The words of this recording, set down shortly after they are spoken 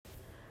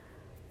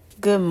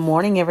Good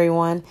morning,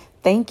 everyone.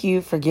 Thank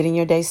you for getting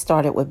your day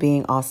started with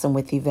being awesome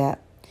with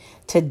Yvette.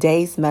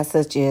 Today's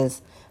message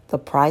is the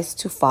price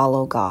to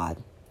follow God.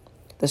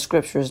 The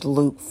scripture is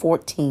Luke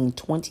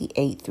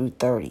 14:28 through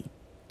 30.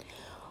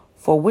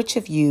 For which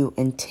of you,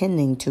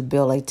 intending to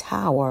build a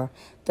tower,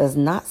 does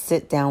not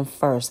sit down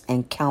first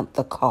and count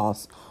the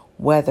cost,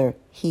 whether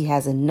he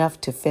has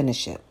enough to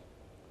finish it?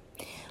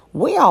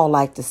 We all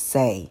like to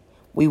say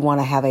we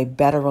want to have a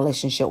better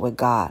relationship with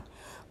God.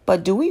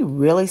 But do we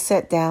really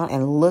sit down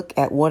and look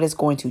at what it's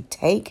going to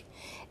take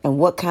and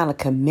what kind of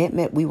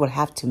commitment we would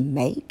have to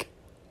make?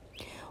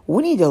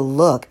 We need to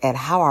look at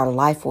how our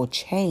life will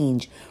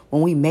change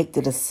when we make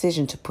the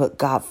decision to put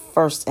God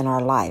first in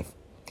our life.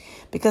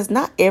 Because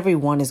not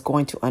everyone is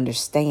going to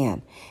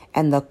understand,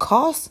 and the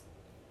cost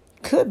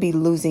could be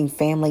losing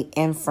family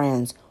and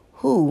friends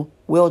who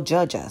will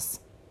judge us.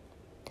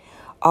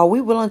 Are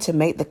we willing to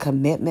make the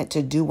commitment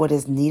to do what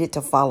is needed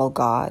to follow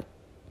God?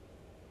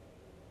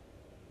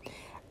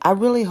 I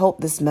really hope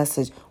this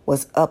message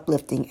was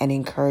uplifting and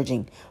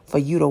encouraging for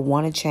you to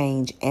want to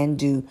change and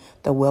do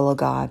the will of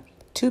God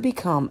to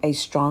become a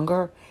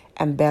stronger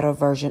and better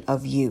version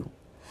of you.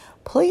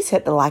 Please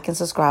hit the like and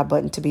subscribe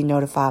button to be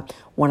notified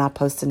when I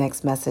post the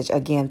next message.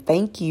 Again,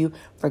 thank you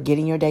for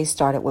getting your day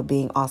started with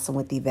being awesome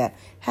with Yvette.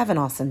 Have an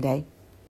awesome day.